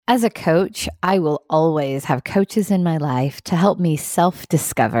As a coach, I will always have coaches in my life to help me self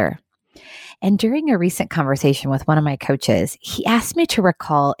discover. And during a recent conversation with one of my coaches, he asked me to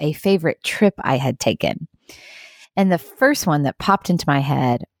recall a favorite trip I had taken. And the first one that popped into my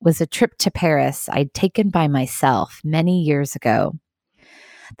head was a trip to Paris I'd taken by myself many years ago.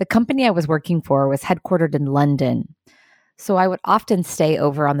 The company I was working for was headquartered in London, so I would often stay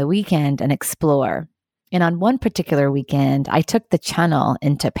over on the weekend and explore. And on one particular weekend, I took the Channel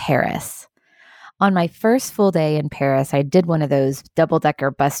into Paris. On my first full day in Paris, I did one of those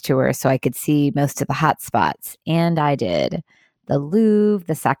double-decker bus tours so I could see most of the hot spots. And I did. The Louvre,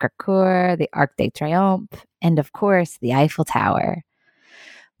 the Sacré-Cœur, the Arc de Triomphe, and of course, the Eiffel Tower.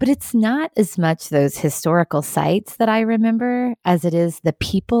 But it's not as much those historical sites that I remember as it is the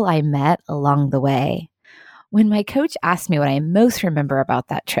people I met along the way. When my coach asked me what I most remember about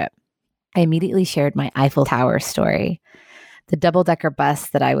that trip, I immediately shared my Eiffel Tower story. The double-decker bus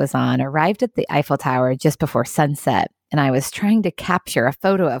that I was on arrived at the Eiffel Tower just before sunset, and I was trying to capture a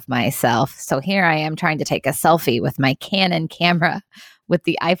photo of myself. So here I am trying to take a selfie with my Canon camera with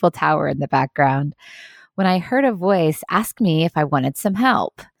the Eiffel Tower in the background, when I heard a voice ask me if I wanted some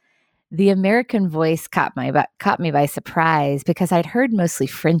help. The American voice caught me by surprise because I'd heard mostly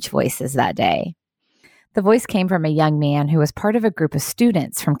French voices that day. The voice came from a young man who was part of a group of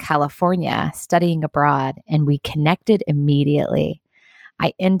students from California studying abroad, and we connected immediately.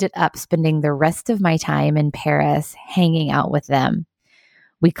 I ended up spending the rest of my time in Paris hanging out with them.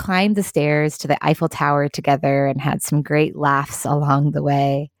 We climbed the stairs to the Eiffel Tower together and had some great laughs along the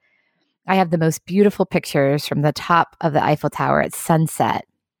way. I have the most beautiful pictures from the top of the Eiffel Tower at sunset.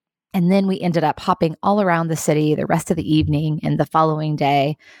 And then we ended up hopping all around the city the rest of the evening and the following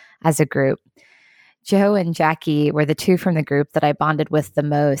day as a group. Joe and Jackie were the two from the group that I bonded with the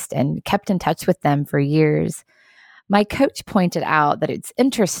most and kept in touch with them for years. My coach pointed out that it's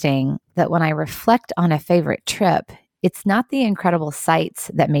interesting that when I reflect on a favorite trip, it's not the incredible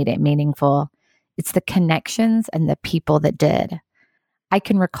sights that made it meaningful. It's the connections and the people that did. I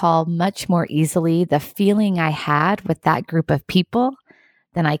can recall much more easily the feeling I had with that group of people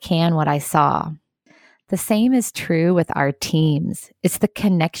than I can what I saw. The same is true with our teams. It's the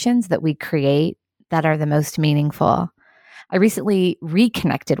connections that we create that are the most meaningful. I recently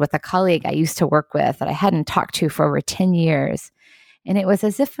reconnected with a colleague I used to work with that I hadn't talked to for over 10 years. And it was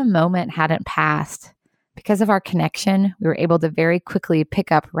as if a moment hadn't passed. Because of our connection, we were able to very quickly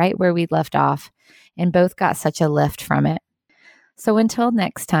pick up right where we left off and both got such a lift from it. So until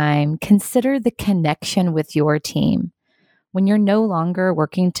next time, consider the connection with your team. When you're no longer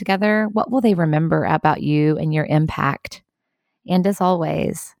working together, what will they remember about you and your impact? And as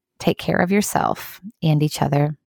always, take care of yourself and each other.